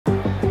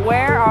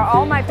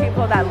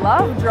people that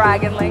love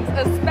dragon links,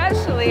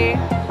 especially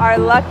our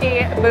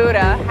lucky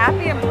Buddha,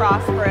 happy and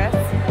prosperous.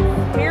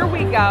 Here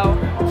we go,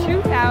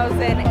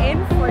 2,000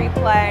 in free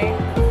play.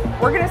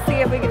 We're gonna see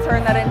if we can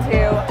turn that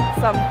into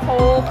some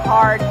cold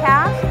hard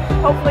cash.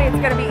 Hopefully it's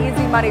gonna be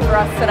easy money for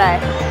us today.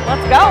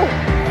 Let's go.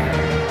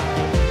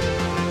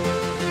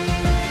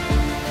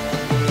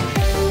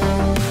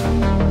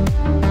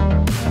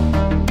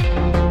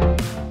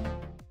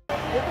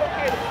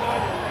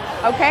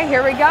 Okay,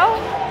 here we go.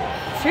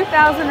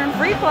 2,000 in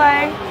free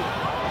play.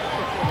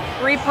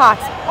 3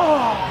 pots.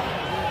 Oh,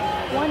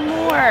 one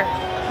more.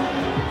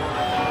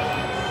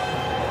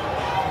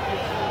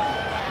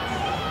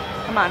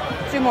 Come on,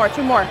 2 more,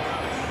 2 more.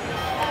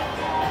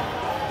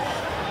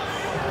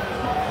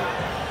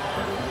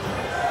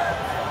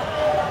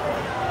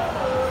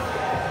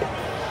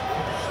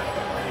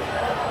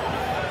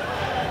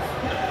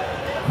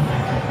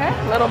 Okay,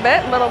 little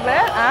bit, little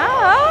bit.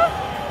 Ah,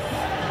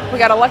 we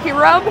got a lucky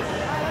rub.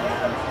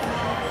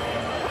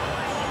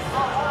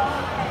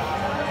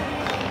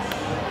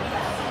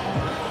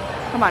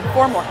 Come on,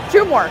 4 more,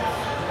 2 more.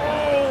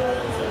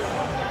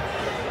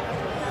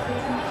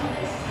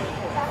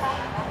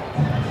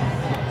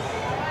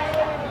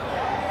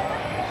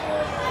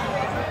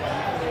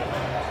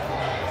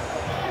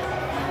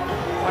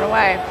 One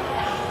away.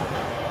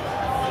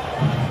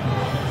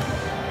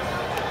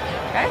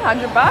 Okay,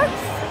 $100.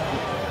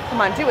 Come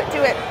on, do it,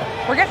 do it.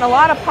 We're getting a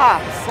lot of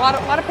pops, a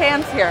lot of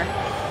pans here.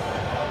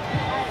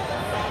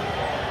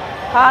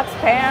 Pots,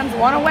 pans,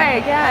 1 away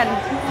again.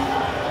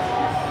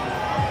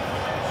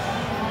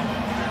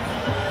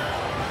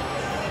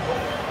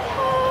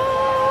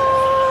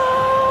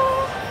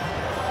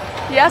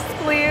 Yes,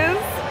 please.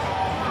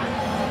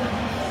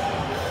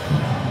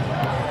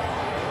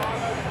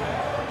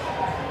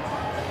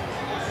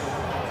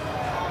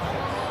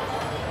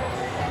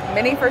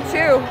 Mini for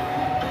 2.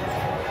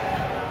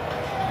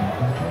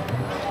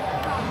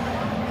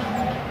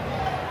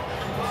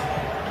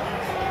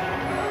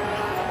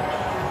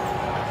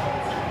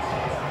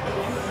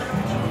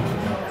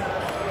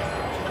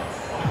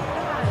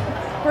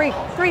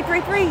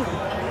 Three.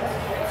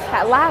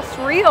 That last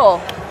reel.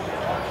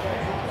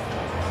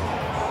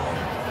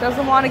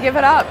 Doesn't want to give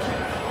it up.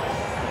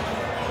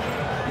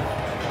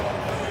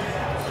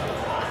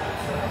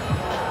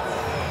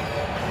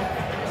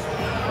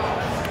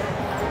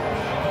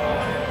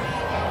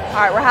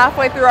 All right, we're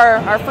halfway through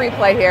our free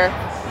play here.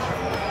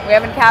 We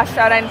haven't cashed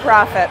out any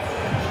profit.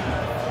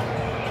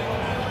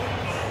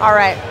 All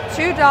right,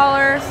 $2,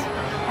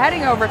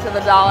 heading over to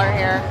the dollar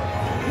here.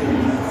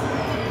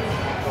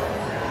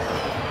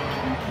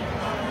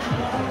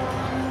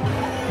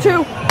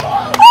 $2.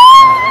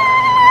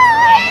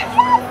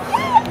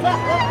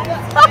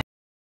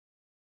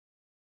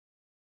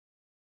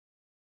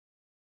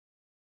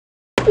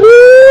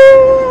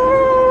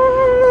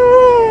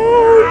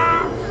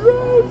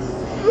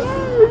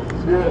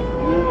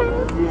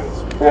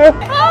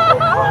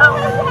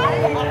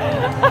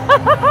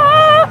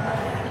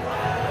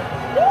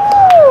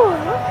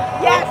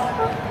 Yes,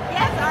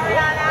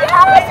 Ariana. Yes.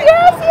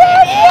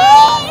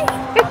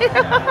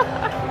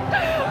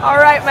 All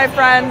right, my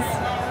friends,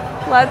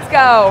 let's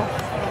go.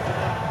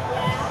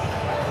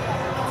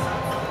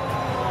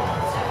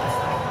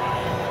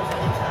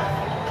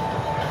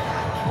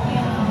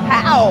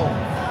 How?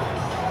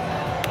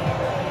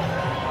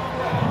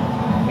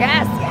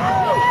 Yes.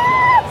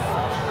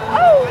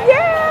 Oh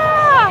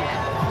yeah.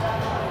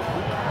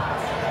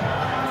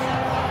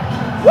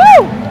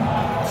 Woo!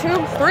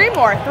 3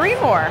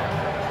 more.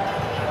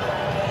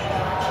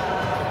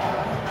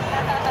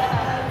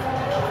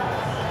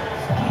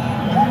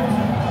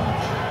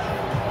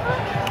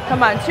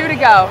 Come on, 2 to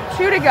go.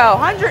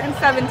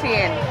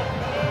 117.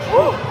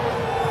 Woo.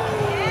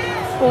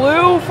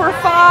 Blue for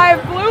 5.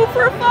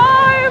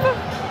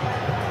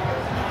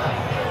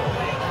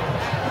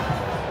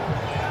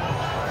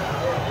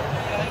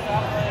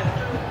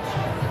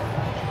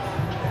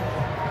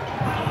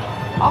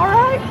 All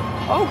right,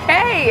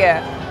 okay.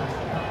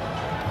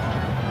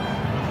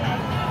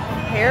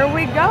 Here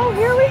we go.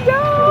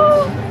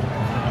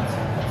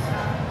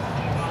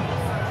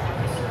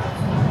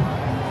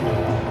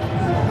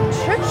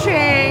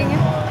 Cha-ching.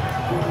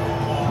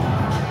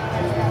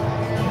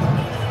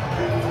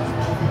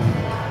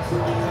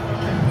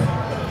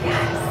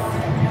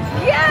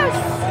 Yes.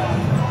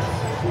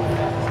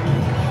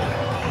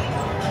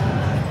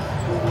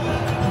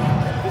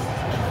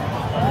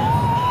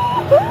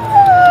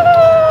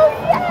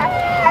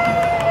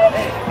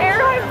 Air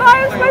high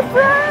fives, my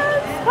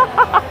friends.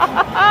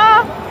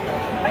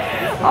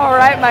 All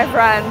right, my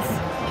friends.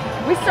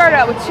 We started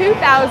out with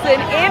 2,000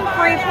 in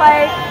free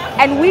play,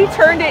 and we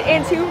turned it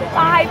into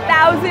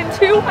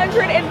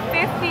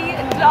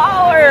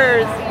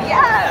 $5,250.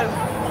 Yes.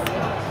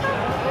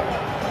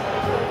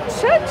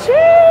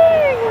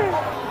 Cha-ching.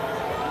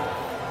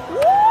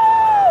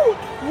 Woo!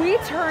 We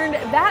turned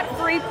that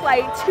free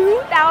play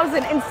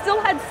 2,000 and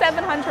still had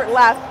 700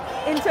 left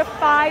into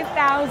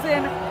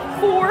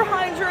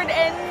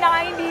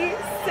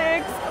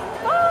 5,496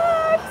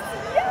 bucks.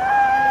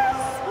 Yes!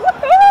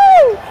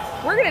 Woohoo!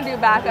 We're gonna do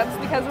backups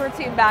because we're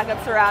team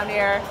backups around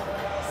here.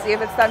 See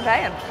if it's done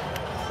paying.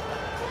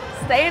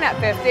 Staying at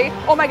 50.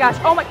 Oh my gosh,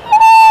 oh my,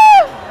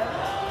 oh!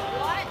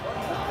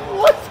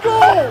 Let's go!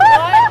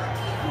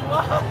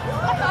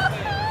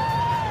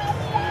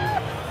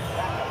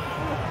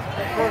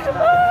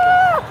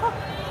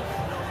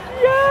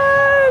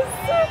 Yes!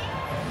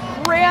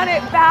 Ran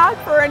it back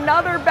for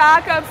another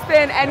backup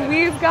spin, and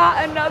we've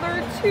got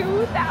another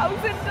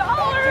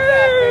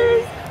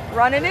 $2,000.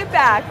 Running it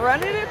back,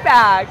 running it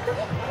back.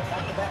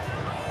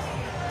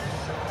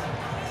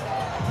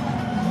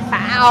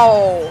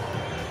 Ow!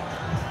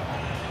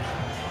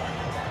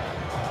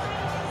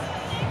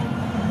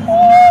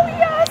 Oh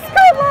yes,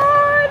 come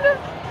on!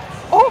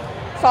 Oh,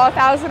 saw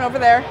 1,000 over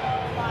there.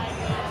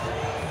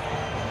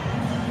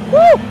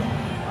 Woo!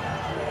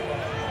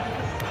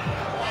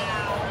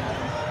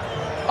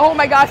 Oh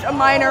my gosh, a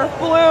minor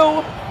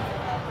blue.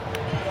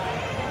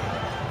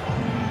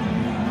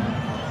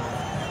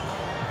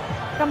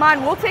 Come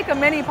on, we'll take a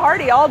mini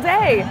party all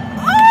day.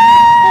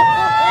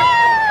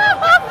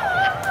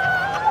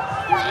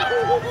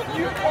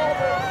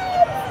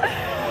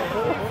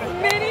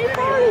 Mini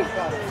party.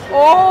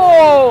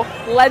 Oh,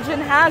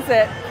 legend has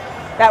it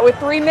that with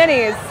 3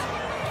 minis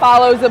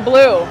follows a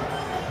blue.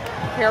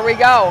 Here we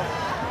go.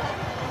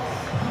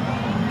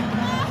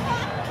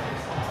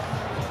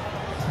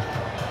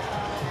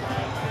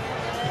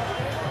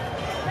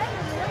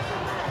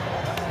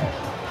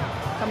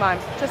 Come on,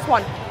 just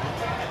one.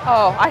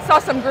 Oh, I saw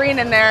some green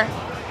in there.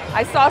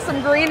 I saw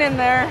some green in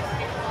there.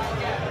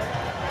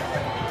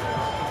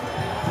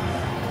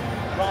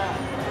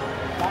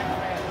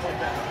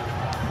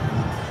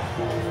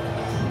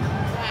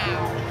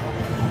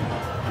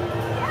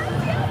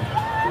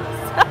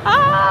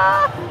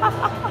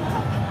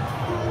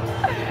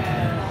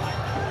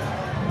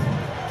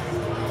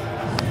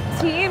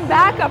 Team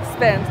backup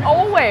spins,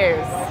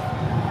 always.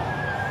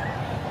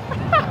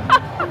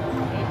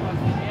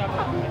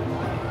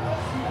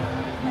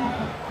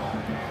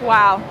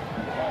 Wow,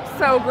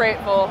 so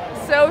grateful,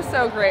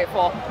 so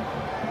grateful.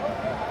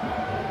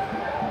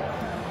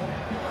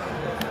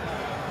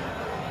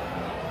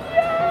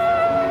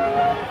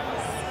 Yes.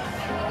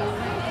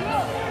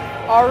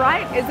 All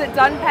right, is it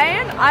done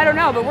paying? I don't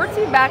know, but we're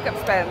team backup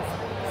spins,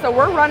 so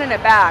we're running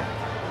it back.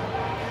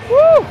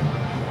 Woo!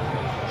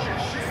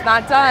 It's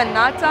not done,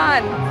 not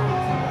done.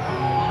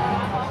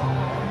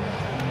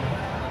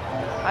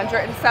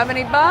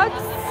 170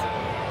 bucks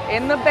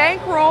in the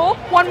bankroll.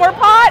 One more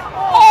pot.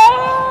 Oh!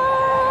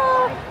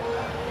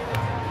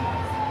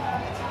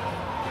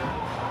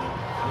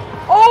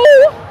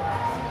 Oh!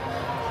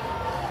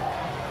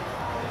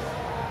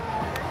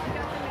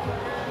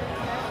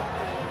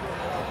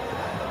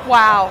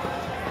 Wow.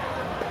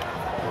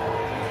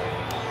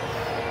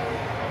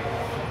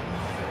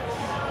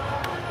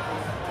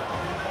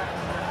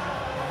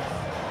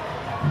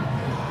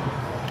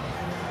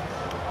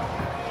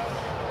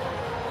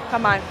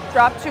 Come on,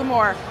 drop 2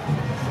 more.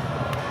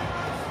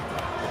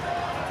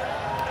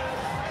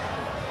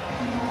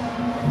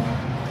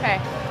 Okay,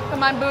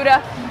 come on,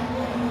 Buddha.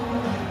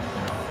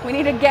 We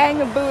need a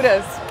gang of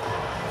Buddhas.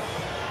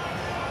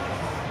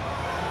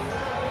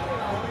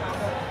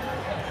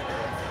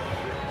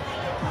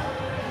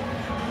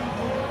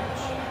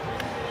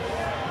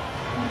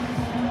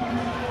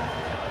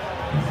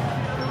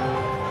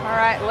 All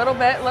right, little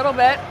bit, little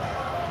bit.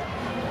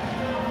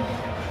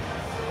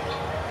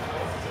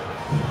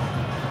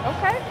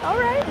 Okay, all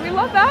right, we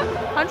love that.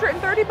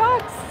 130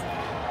 bucks.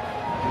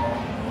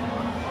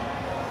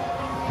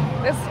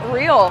 This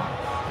reel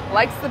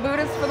likes the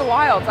Buddhas for the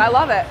wilds. I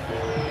love it.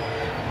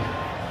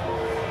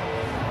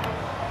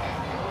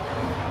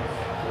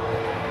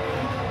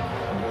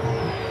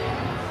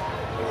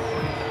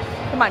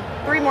 Come on,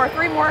 3 more,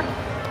 3 more.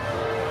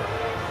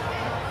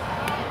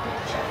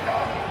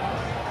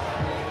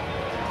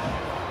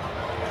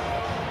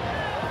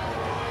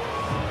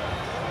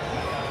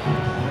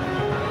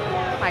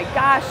 My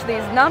gosh,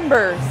 these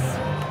numbers.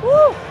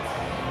 Woo!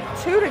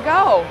 2 to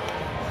go.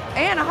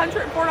 And a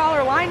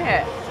 $104 line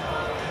hit.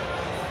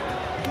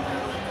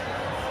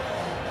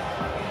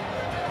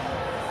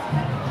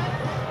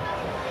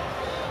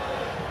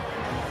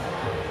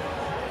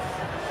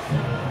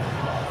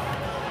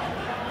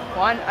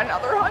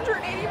 Another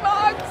 180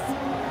 bucks.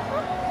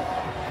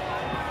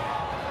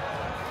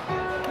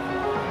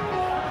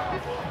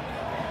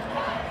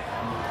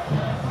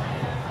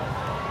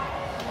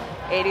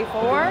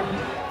 $84.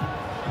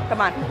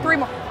 Come on, 3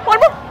 more. 1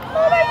 more.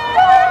 Oh my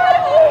God!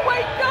 Oh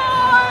my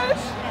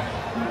gosh!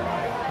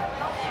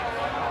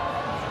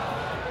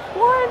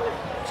 1,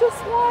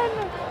 just 1.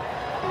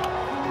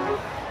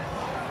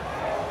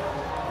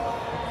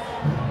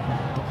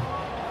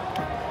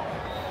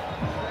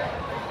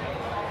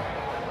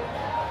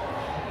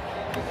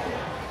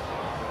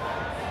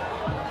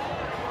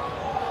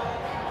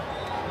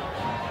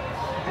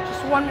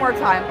 One more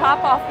time.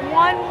 Pop off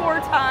one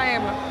more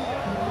time.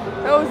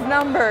 Those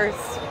numbers.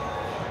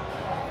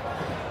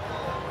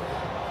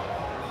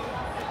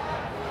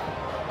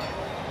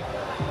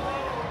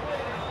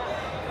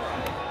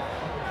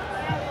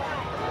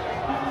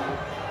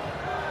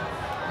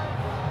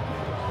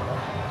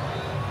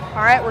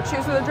 All right, we're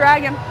choosing the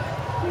dragon.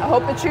 I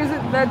hope the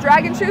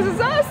dragon chooses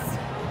us.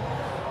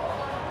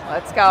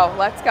 Let's go,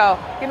 let's go.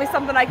 Give me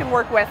something I can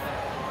work with.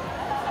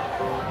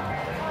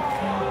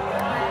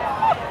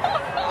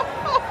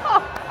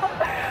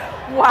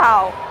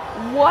 Wow,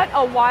 what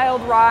a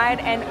wild ride,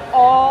 and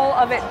all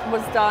of it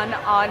was done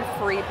on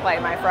free play,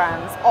 my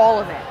friends, all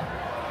of it.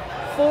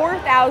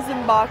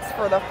 4,000 bucks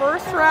for the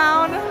first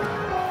round,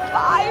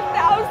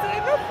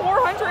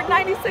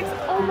 5,496,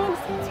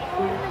 almost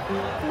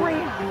 10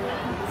 grand.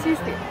 Excuse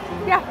me,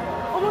 yeah,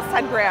 almost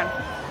 10 grand.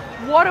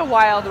 What a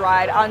wild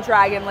ride on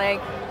Dragon Lake.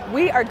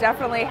 We are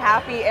definitely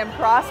happy and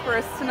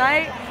prosperous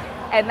tonight,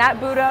 and that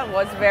Buddha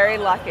was very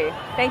lucky.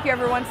 Thank you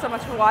everyone so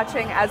much for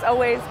watching. As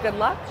always, good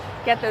luck.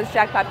 Get those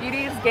Jackpot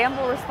Beauties,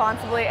 gamble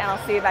responsibly, and I'll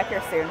see you back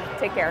here soon.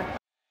 Take care.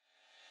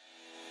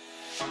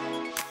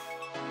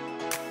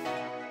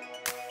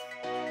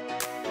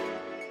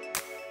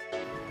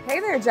 Hey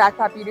there,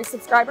 Jackpot Beauty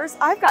subscribers.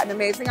 I've got an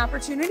amazing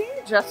opportunity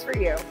just for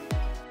you.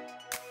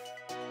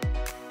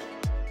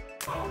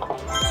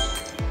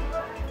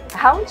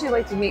 How would you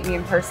like to meet me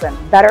in person?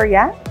 Better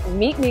yet,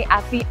 meet me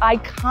at the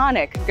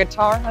iconic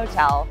Guitar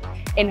Hotel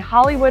in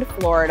Hollywood,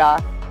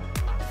 Florida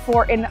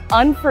for an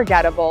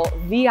unforgettable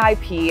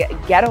VIP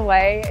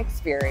getaway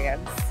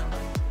experience.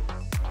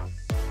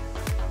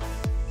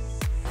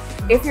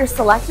 If you're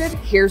selected,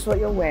 here's what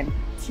you'll win.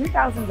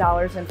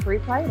 $2,000 in free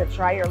play to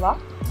try your luck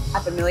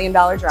at the $1 Million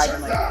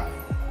Dragon Lake.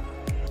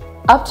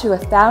 Up to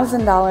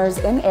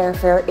 $1,000 in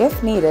airfare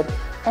if needed,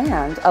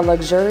 and a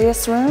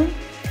luxurious room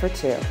for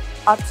two.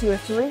 Up to a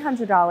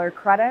 $300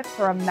 credit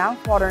for a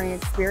mouth-watering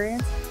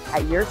experience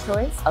at your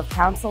choice of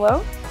Council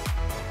Oak,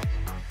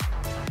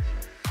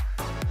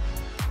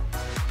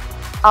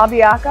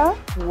 Abiaca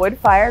Wood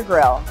Fire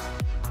Grill,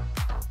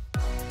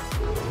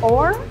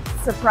 or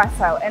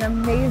Prosperous, an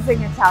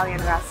amazing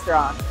Italian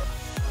restaurant.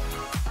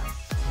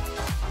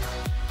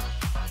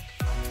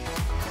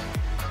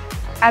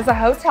 As a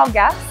hotel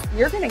guest,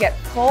 you're going to get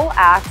full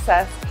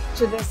access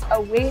to this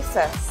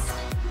oasis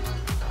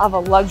of a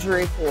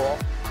luxury pool.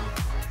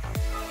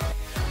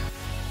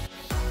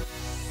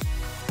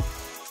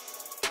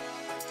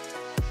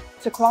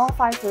 To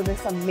qualify for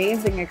this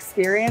amazing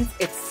experience,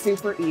 it's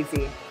super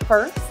easy.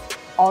 First,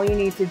 all you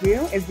need to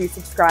do is be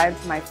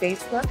subscribed to my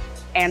Facebook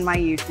and my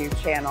YouTube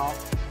channel.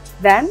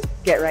 Then,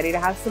 get ready to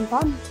have some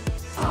fun.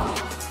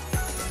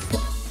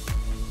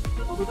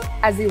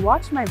 As you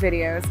watch my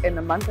videos in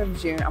the month of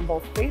June on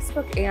both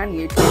Facebook and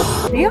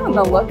YouTube, be on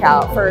the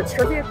lookout for a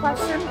trivia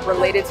question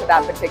related to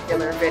that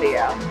particular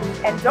video.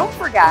 And don't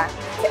forget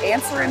to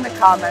answer in the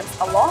comments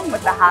along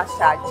with the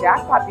hashtag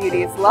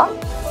JackpotBeautiesLuck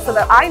so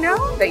that I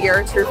know that you're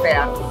a true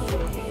fan.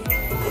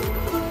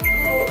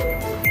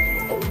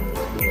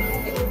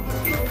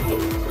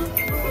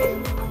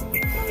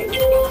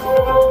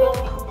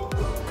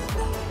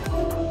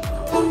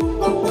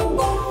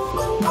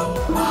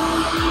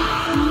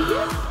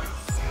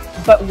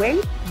 But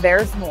wait,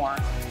 there's more.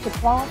 To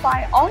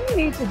qualify, all you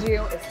need to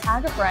do is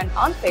tag a friend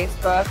on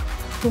Facebook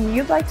whom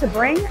you'd like to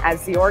bring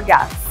as your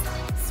guest.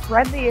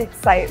 Spread the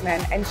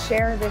excitement and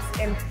share this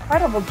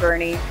incredible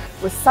journey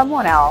with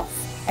someone else.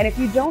 And if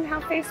you don't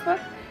have Facebook,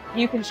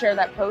 you can share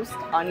that post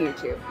on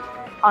YouTube.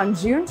 On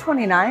June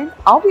 29th,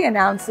 I'll be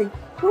announcing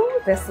who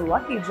this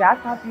lucky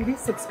Jackpot Beauty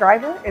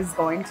subscriber is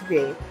going to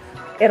be.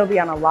 It'll be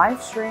on a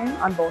live stream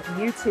on both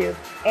YouTube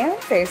and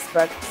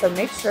Facebook, so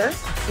make sure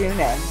to tune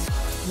in.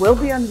 We'll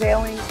be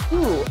unveiling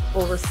who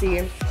will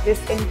receive this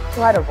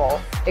incredible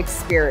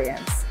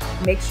experience.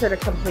 Make sure to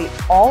complete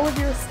all of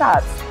your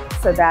steps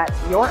so that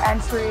your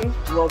entry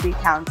will be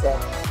counted.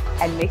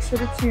 And make sure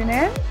to tune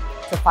in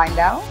to find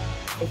out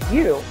if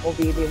you will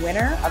be the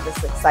winner of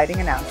this exciting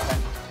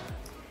announcement.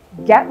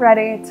 Get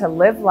ready to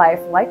live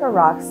life like a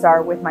rock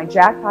star with my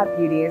Jackpot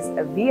Beauties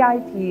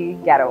VIP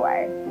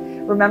getaway.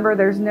 Remember,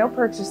 there's no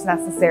purchase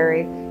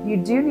necessary. You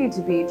do need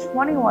to be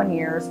 21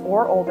 years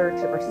or older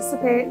to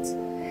participate,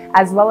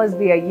 as well as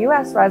be a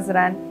US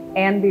resident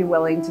and be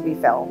willing to be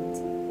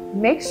filmed.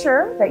 Make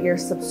sure that you're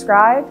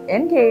subscribed,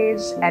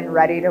 engaged, and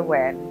ready to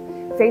win.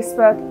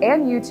 Facebook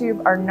and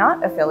YouTube are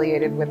not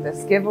affiliated with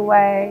this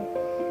giveaway.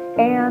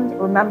 And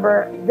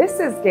remember, this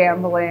is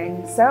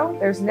gambling, so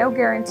there's no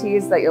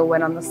guarantees that you'll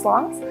win on the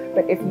slots,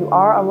 but if you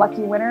are a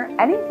lucky winner,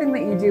 anything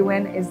that you do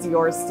win is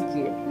yours to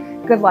keep.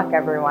 Good luck,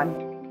 everyone.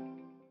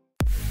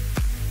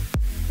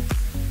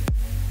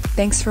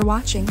 Thanks for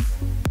watching.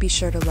 Be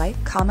sure to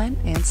like, comment,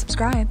 and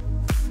subscribe.